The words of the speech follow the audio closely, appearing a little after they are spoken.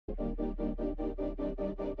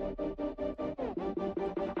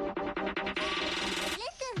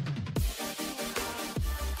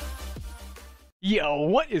Yo,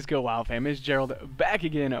 what is good, WoW fam? It's Gerald back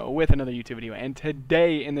again with another YouTube video, and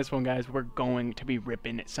today in this one, guys, we're going to be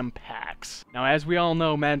ripping some packs. Now, as we all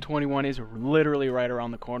know, Madden 21 is literally right around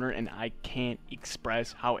the corner, and I can't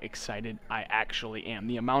express how excited I actually am.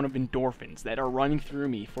 The amount of endorphins that are running through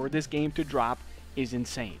me for this game to drop is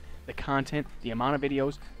insane. The content, the amount of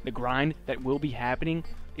videos, the grind that will be happening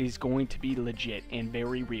is going to be legit and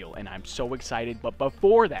very real, and I'm so excited. But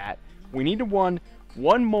before that, we need to run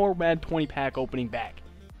one more Madden 20 pack opening back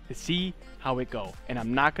to see how it go. And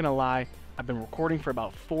I'm not gonna lie, I've been recording for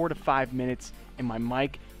about 4 to 5 minutes and my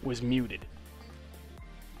mic was muted.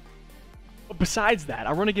 But besides that,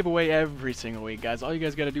 I run a giveaway every single week, guys. All you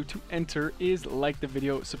guys gotta do to enter is like the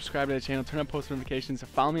video, subscribe to the channel, turn on post notifications,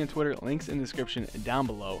 follow me on Twitter, links in the description down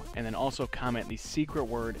below, and then also comment the secret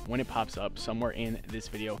word when it pops up somewhere in this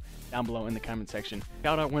video down below in the comment section.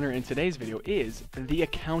 Shout out winner in today's video is the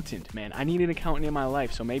accountant, man. I need an accountant in my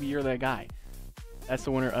life, so maybe you're that guy. That's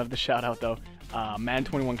the winner of the shout out though. Madden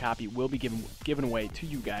 21 copy will be given away to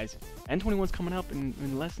you guys. Madden 21's coming up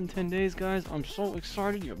in less than 10 days, guys. I'm so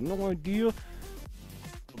excited, you have no idea.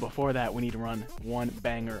 But before that, we need to run one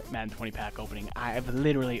banger Madden 20 pack opening. I have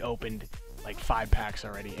literally opened like 5 packs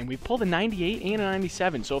already, and we've pulled a 98 and a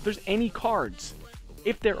 97. So if there's any cards,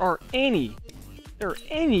 if there are any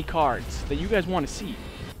cards that you guys want to see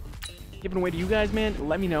given away to you guys, man,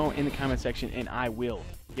 let me know in the comment section and I will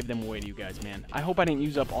give them away to you guys, man. I hope I didn't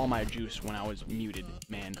use up all my juice when I was muted,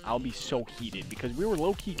 man. I'll be so heated because we were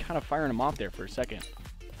low-key kind of firing them off there for a second.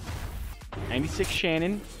 96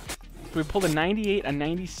 Shannon. So we pulled a 98, a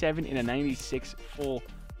 97, and a 96 full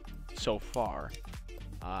so far.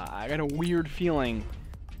 I got a weird feeling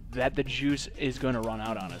that the juice is going to run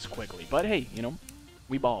out on us quickly. But hey, you know,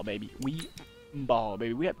 we ball, baby. We ball,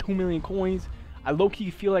 baby. We got 2 million coins. I low-key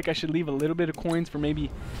feel like I should leave a little bit of coins for maybe,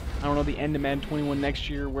 I don't know, the end of Madden 21 next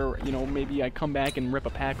year where, you know, maybe I come back and rip a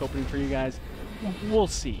pack opening for you guys. We'll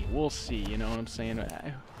see. We'll see, you know what I'm saying?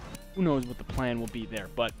 Who knows what the plan will be there.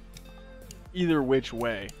 But either which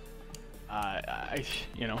way,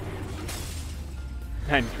 you know,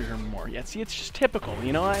 93 or more. Yeah, see, it's just typical,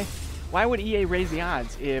 you know. Why would EA raise the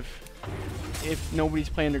odds if nobody's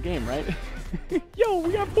playing their game, right? Yo,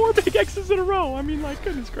 we got 4 big X's in a row. I mean, like,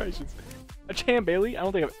 goodness gracious. A Champ Bailey? I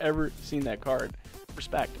don't think I've ever seen that card.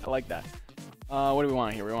 Respect. I like that. What do we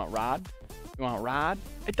want here? We want Rod? We want Rod?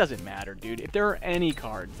 It doesn't matter, dude. If there are any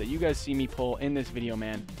cards that you guys see me pull in this video,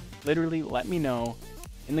 man, literally let me know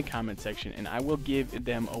in the comment section and I will give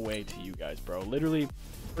them away to you guys, bro. Literally,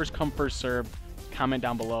 first come, first serve. Comment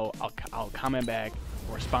down below. I'll comment back,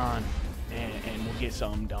 respond, and we'll get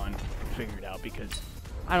something done, figured out, because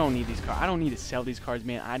I don't need these cards. I don't need to sell these cards,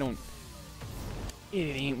 man. It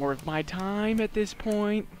ain't worth my time at this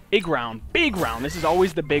point. Big round. Big round. This is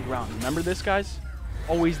always the big round. Remember this, guys?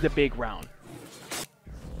 Always the big round.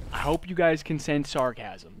 I hope you guys can sense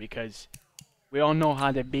sarcasm because we all know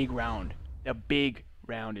how the big round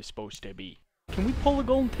is supposed to be. Can we pull a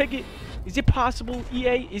golden ticket? Is it possible,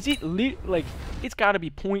 EA? Is it like, it's got to be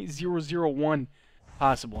 0.001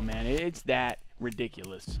 possible, man. It's that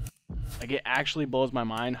ridiculous. Like, it actually blows my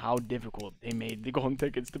mind how difficult they made the golden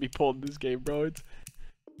tickets to be pulled in this game, bro. It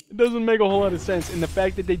doesn't make a whole lot of sense. And the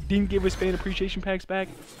fact that they didn't give us fan appreciation packs back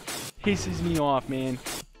pisses me off, man.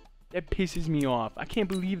 That pisses me off. I can't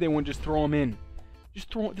believe they wouldn't just throw them in.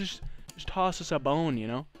 Just toss us a bone, you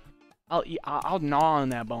know? I'll gnaw on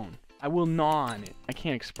that bone. I will gnaw on it. I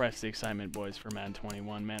can't express the excitement, boys, for Madden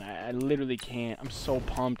 21, man. I literally can't. I'm so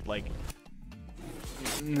pumped. Like,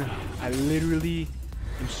 I literally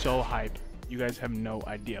am so hyped. You guys have no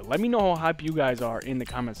idea. Let me know how hyped you guys are in the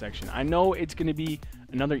comment section. I know it's going to be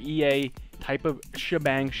another EA type of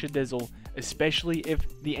shebang, shedizzle, especially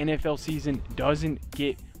if the NFL season doesn't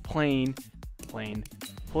get played.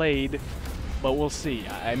 But we'll see.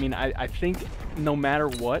 I mean, I think no matter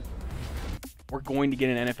what, we're going to get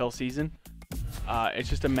an NFL season. It's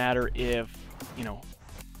just a matter if, you know,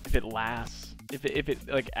 if it lasts, if it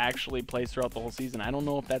like actually plays throughout the whole season. I don't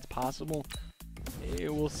know if that's possible.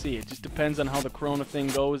 We'll see. It just depends on how the Corona thing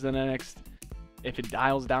goes in the next. If it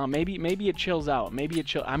dials down, maybe it chills out.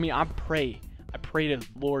 I mean, I pray to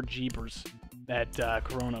Lord Jeepers that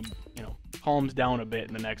Corona, you know, calms down a bit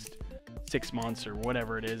in the next 6 months or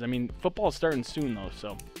whatever it is. I mean, football's starting soon though,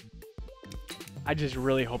 so I just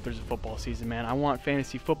really hope there's a football season, man. I want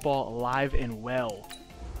fantasy football alive and well,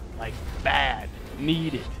 like bad,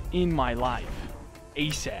 need it in my life,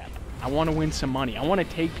 ASAP. I want to win some money. I want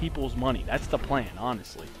to take people's money. That's the plan,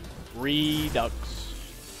 honestly. Redux.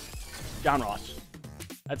 John Ross.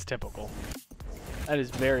 That's typical. That is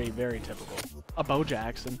very, very typical. A Bo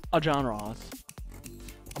Jackson. A John Ross.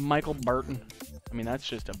 A Michael Burton. I mean, that's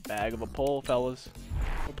just a bag of a pull, fellas.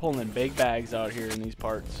 We're pulling in big bags out here in these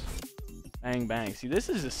parts. Bang, bang. See, this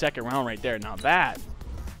is the second round right there. Now that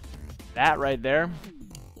right there,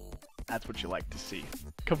 that's what you like to see.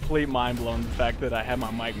 Complete mind blown, the fact that I had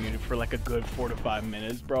my mic muted for like a good 4 to 5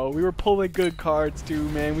 minutes, bro. We were pulling good cards too,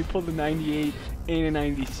 man. We pulled the 98 and a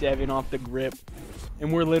 97 off the grip,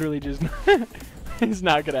 and we're literally just it's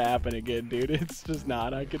not gonna happen again, dude. It's just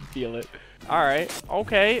not. I can feel it. All right.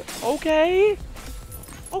 Okay.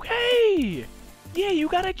 Yeah, you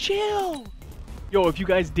gotta chill. Yo, if you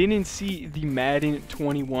guys didn't see the Madden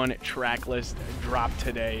 21 track list drop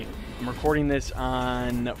today, I'm recording this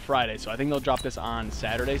on Friday, so I think they'll drop this on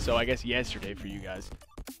Saturday, so I guess yesterday for you guys.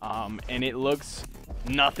 And it looks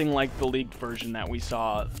nothing like the leaked version that we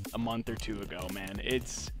saw a month or two ago, man.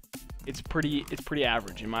 It's pretty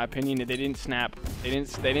average in my opinion. They didn't snap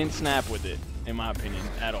with it, in my opinion,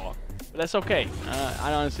 at all. But that's okay.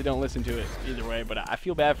 I honestly don't listen to it either way, but I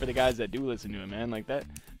feel bad for the guys that do listen to it, man. Like that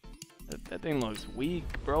thing looks weak,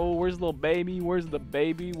 bro. Where's the little baby? Where's the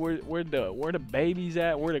baby? Where the baby's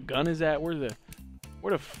at? Where the gun is at? Where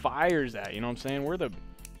the fire's at? You know what I'm saying?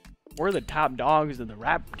 Where the top dogs of the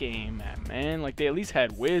rap game at, man? Like, they at least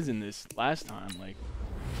had Wiz in this last time. Like,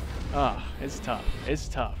 it's tough. It's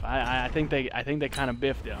tough. I think they kind of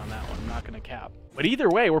biffed it on that one. I'm not gonna cap. But either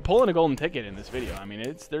way, we're pulling a golden ticket in this video. I mean,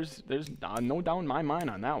 there's no doubt in my mind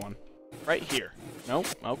on that one. Right here. Nope.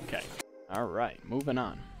 Okay. All right. Moving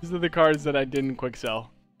on. These are the cards that I didn't quick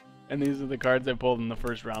sell, and these are the cards I pulled in the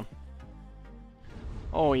first round.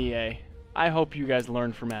 Oh yeah. I hope you guys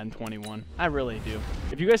learned from Madden 21. I really do.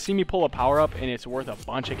 If you guys see me pull a power up and it's worth a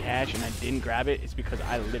bunch of cash and I didn't grab it, it's because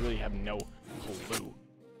I literally have no clue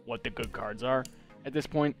what the good cards are at this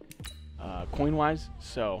point, coin wise.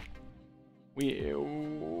 So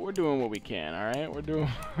we're doing what we can. All right,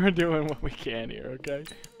 we're doing what we can here, okay,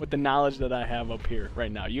 with the knowledge that I have up here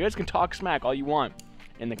right now. You guys can talk smack all you want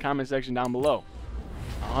in the comment section down below.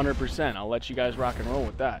 100%. I'll let you guys rock and roll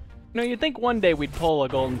with that. You know, you'd think one day we'd pull a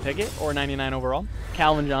golden ticket or 99 overall.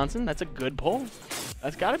 Calvin Johnson, that's a good pull.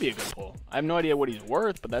 That's got to be a good pull. I have no idea what he's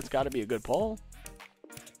worth, but that's got to be a good pull.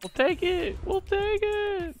 We'll take it. We'll take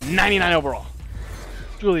it. 99 overall.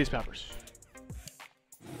 Julius Peppers.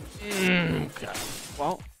 Okay.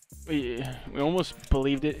 Well, we almost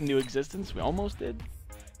believed it into existence. We almost did.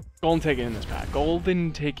 Golden ticket in this pack.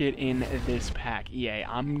 Golden ticket in this pack. EA,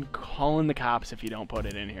 I'm calling the cops if you don't put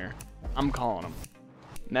it in here. I'm calling them.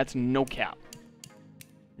 And that's no cap.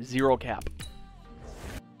 Zero cap.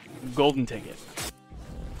 Golden ticket.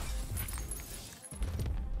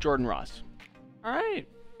 Jordan Ross. All right.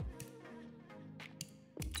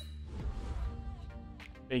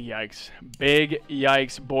 Big yikes. Big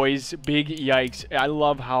yikes, boys. Big yikes. I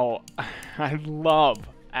love how...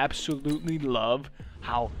 absolutely love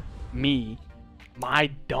how my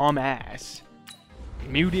dumb ass,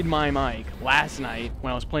 muted my mic last night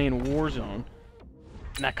when I was playing Warzone,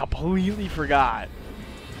 and I completely forgot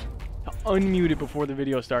to unmute it before the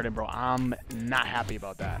video started, bro. I'm not happy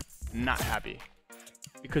about that. Not happy.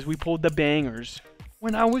 Because we pulled the bangers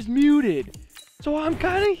when I was muted. So I'm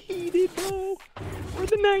kind of heated, bro. Where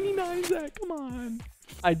the 99s at? Come on.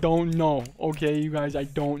 I don't know. Okay, you guys, I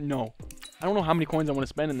don't know. I don't know how many coins I want to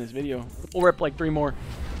spend in this video. We'll rip like 3 more.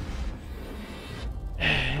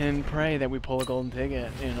 And pray that we pull a golden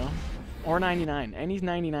ticket, you know. Or 99. And he's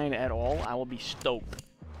 99 at all. I will be stoked.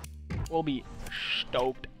 We'll be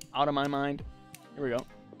stoked out of my mind. Here we go.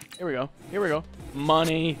 Here we go. Here we go.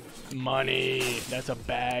 Money. Money. That's a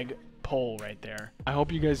bag pull right there. I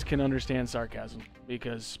hope you guys can understand sarcasm.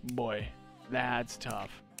 Because, boy, that's tough.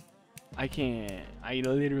 I can't. I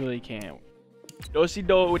literally can't.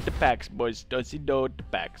 Do-si-do with the packs, boys. Do-si-do with the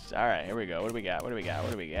packs. Alright, here we go. What do we got? What do we got?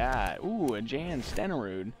 What do we got? Ooh, a Jan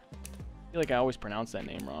Stenerud. I feel like I always pronounce that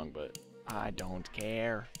name wrong, but I don't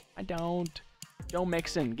care. I don't. Joe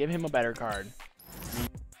Mixon, give him a better card.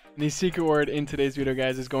 The secret word in today's video,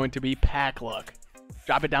 guys, is going to be pack luck.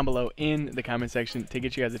 Drop it down below in the comment section to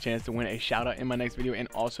get you guys a chance to win a shout out in my next video and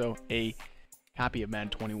also a copy of Madden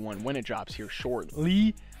 21 when it drops here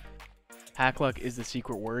shortly. Pack luck is the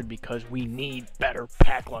secret word because we need better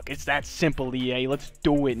pack luck. It's that simple, EA. Let's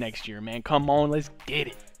do it next year, man. Come on, let's get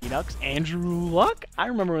it. Ducks, Andrew Luck. I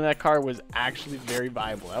remember when that card was actually very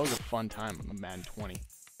viable. That was a fun time on Madden 20.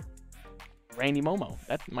 Randy Momo.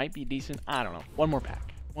 That might be decent. I don't know. One more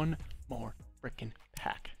pack. One more freaking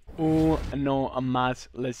pack. Ooh, no más.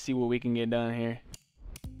 Let's see what we can get done here.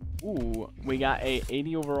 Ooh, we got a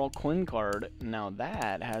 80 overall Quinn card. Now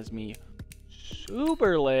that has me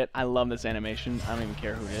super lit. I love this animation. I don't even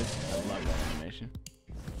care who it is. I love that animation.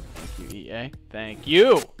 Thank you, EA. Thank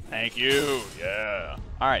you. Thank you. Yeah.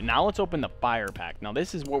 All right, now let's open the fire pack. Now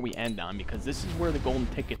this is what we end on because this is where the golden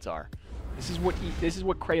tickets are. This is what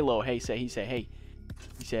Kralo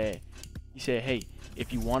he said, hey,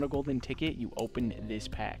 if you want a golden ticket, you open this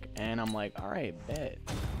pack. And I'm like, all right, bet.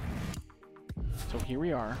 So here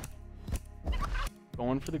we are,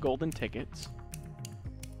 going for the golden tickets.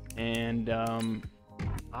 And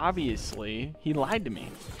obviously, he lied to me.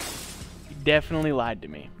 He definitely lied to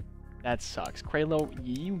me. That sucks. Kralo,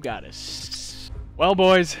 you got us. Well,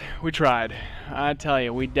 boys, we tried. I tell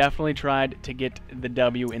you, we definitely tried to get the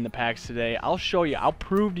W in the packs today. I'll show you. I'll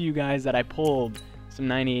prove to you guys that I pulled some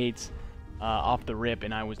 98s off the rip,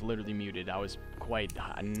 and I was literally muted. I was quite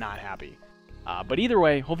not happy. But either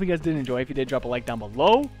way, hopefully you guys did enjoy. If you did, drop a like down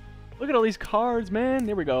below. Look at all these cards, man.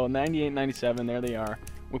 There we go. 98, 97. There they are.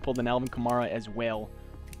 We pulled an Alvin Kamara as well.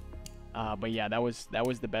 But yeah, that was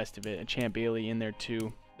the best of it. A Champ Bailey in there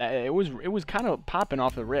too. It was kind of popping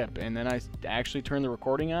off the rip, and then I actually turned the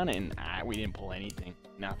recording on, and we didn't pull anything.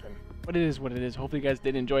 Nothing. But it is what it is. Hopefully you guys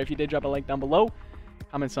did enjoy. If you did, drop a like down below.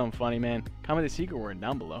 Comment something funny, man. Comment the secret word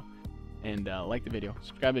down below. And like the video.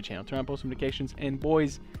 Subscribe to the channel. Turn on post notifications. And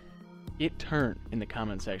boys, get turned in the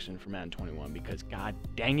comment section for Madden 21 because god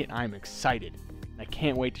dang it, I'm excited. I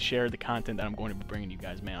can't wait to share the content that I'm going to be bringing to you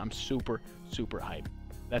guys, man. I'm super, super hyped.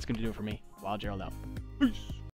 That's going to do it for me. Wild Gerald out. Peace.